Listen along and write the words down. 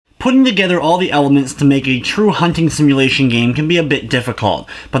Putting together all the elements to make a true hunting simulation game can be a bit difficult,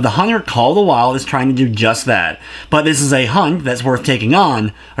 but the Hunter Call of the Wild is trying to do just that. But this is a hunt that's worth taking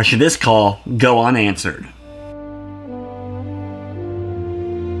on, or should this call go unanswered?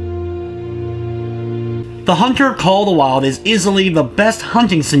 The Hunter Call of the Wild is easily the best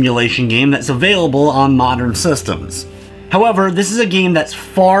hunting simulation game that's available on modern systems. However, this is a game that's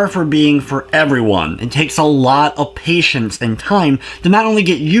far from being for everyone. It takes a lot of patience and time to not only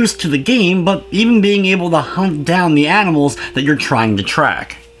get used to the game, but even being able to hunt down the animals that you're trying to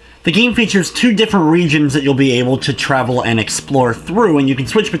track. The game features 2 different regions that you'll be able to travel and explore through, and you can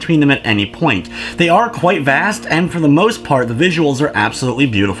switch between them at any point. They are quite vast, and for the most part, the visuals are absolutely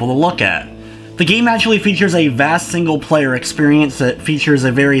beautiful to look at. The game actually features a vast single-player experience that features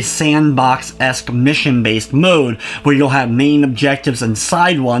a very sandbox-esque mission-based mode where you'll have main objectives and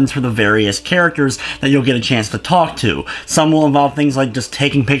side ones for the various characters that you'll get a chance to talk to. Some will involve things like just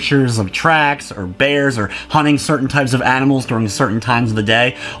taking pictures of tracks or bears or hunting certain types of animals during certain times of the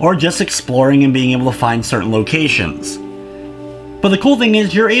day, or just exploring and being able to find certain locations. But the cool thing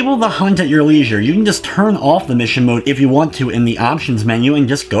is, you're able to hunt at your leisure. You can just turn off the mission mode if you want to in the options menu and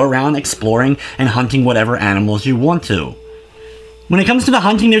just go around exploring and hunting whatever animals you want to. When it comes to the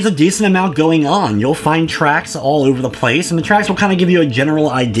hunting, there's a decent amount going on. You'll find tracks all over the place, and the tracks will kind of give you a general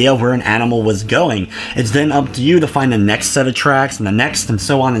idea of where an animal was going. It's then up to you to find the next set of tracks, and the next, and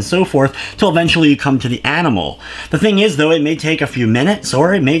so on and so forth, till eventually you come to the animal. The thing is, though, it may take a few minutes,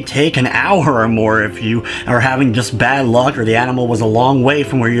 or it may take an hour or more if you are having just bad luck, or the animal was a long way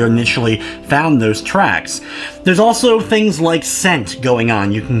from where you initially found those tracks. There's also things like scent going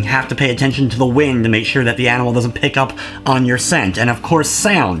on. You can have to pay attention to the wind to make sure that the animal doesn't pick up on your scent. And of course,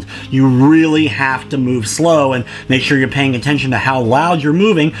 sound. You really have to move slow and make sure you're paying attention to how loud you're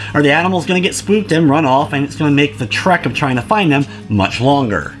moving, or the animal's going to get spooked and run off, and it's going to make the trek of trying to find them much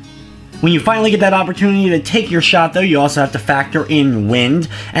longer. When you finally get that opportunity to take your shot, though, you also have to factor in wind,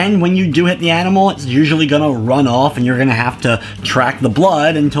 and when you do hit the animal, it's usually going to run off, and you're going to have to track the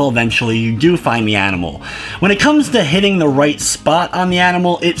blood until eventually you do find the animal. When it comes to hitting the right spot on the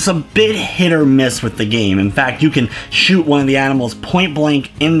animal, it's a bit hit or miss with the game. In fact, you can shoot one of the animals point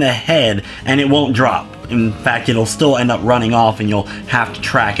blank in the head, and it won't drop. In fact, it'll still end up running off, and you'll have to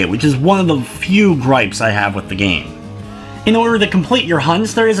track it, which is one of the few gripes I have with the game. In order to complete your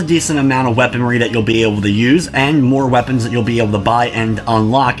hunts, there is a decent amount of weaponry that you'll be able to use, and more weapons that you'll be able to buy and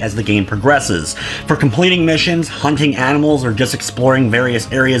unlock as the game progresses. For completing missions, hunting animals, or just exploring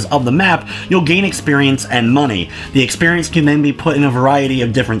various areas of the map, you'll gain experience and money. The experience can then be put in a variety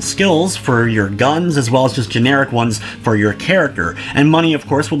of different skills for your guns, as well as just generic ones for your character. And money, of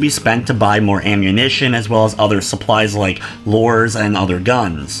course, will be spent to buy more ammunition, as well as other supplies like lures and other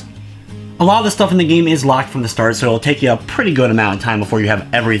guns. A lot of the stuff in the game is locked from the start, so it'll take you a pretty good amount of time before you have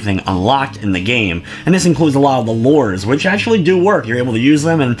everything unlocked in the game. And this includes a lot of the lures, which actually do work. You're able to use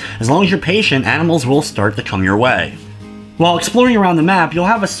them, and as long as you're patient, animals will start to come your way. While exploring around the map, you'll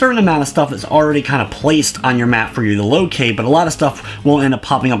have a certain amount of stuff that's already kind of placed on your map for you to locate, but a lot of stuff won't end up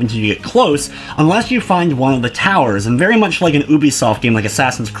popping up until you get close, unless you find one of the towers. And very much like an Ubisoft game like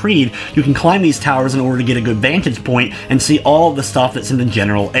Assassin's Creed, you can climb these towers in order to get a good vantage point and see all of the stuff that's in the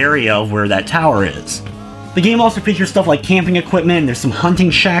general area of where that tower is. The game also features stuff like camping equipment, and there's some hunting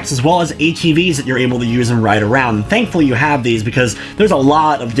shacks, as well as ATVs that you're able to use and ride around. And thankfully you have these because there's a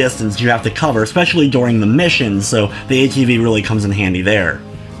lot of distance you have to cover, especially during the missions, so the ATV really comes in handy there.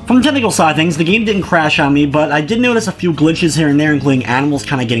 From the technical side of things, the game didn't crash on me, but I did notice a few glitches here and there, including animals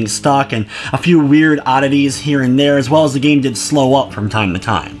kind of getting stuck, and a few weird oddities here and there, as well as the game did slow up from time to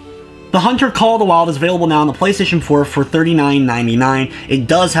time. The Hunter Call of the Wild is available now on the PlayStation 4 for $39.99. It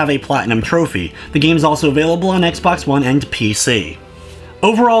does have a Platinum trophy. The game is also available on Xbox One and PC.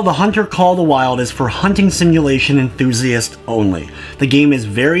 Overall, the Hunter Call of the Wild is for hunting simulation enthusiasts only. The game is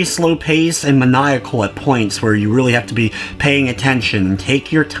very slow paced and maniacal at points where you really have to be paying attention and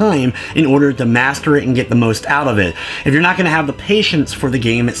take your time in order to master it and get the most out of it. If you're not going to have the patience for the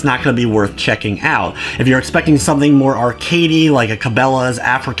game, it's not going to be worth checking out. If you're expecting something more arcadey like a Cabela's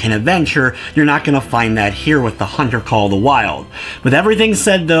African Adventure, you're not going to find that here with the Hunter Call of the Wild. With everything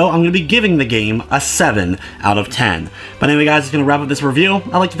said though, I'm going to be giving the game a 7 out of 10. But anyway guys, it's going to wrap up this review.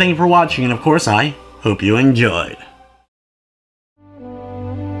 I'd like to thank you for watching, and of course I hope you enjoyed.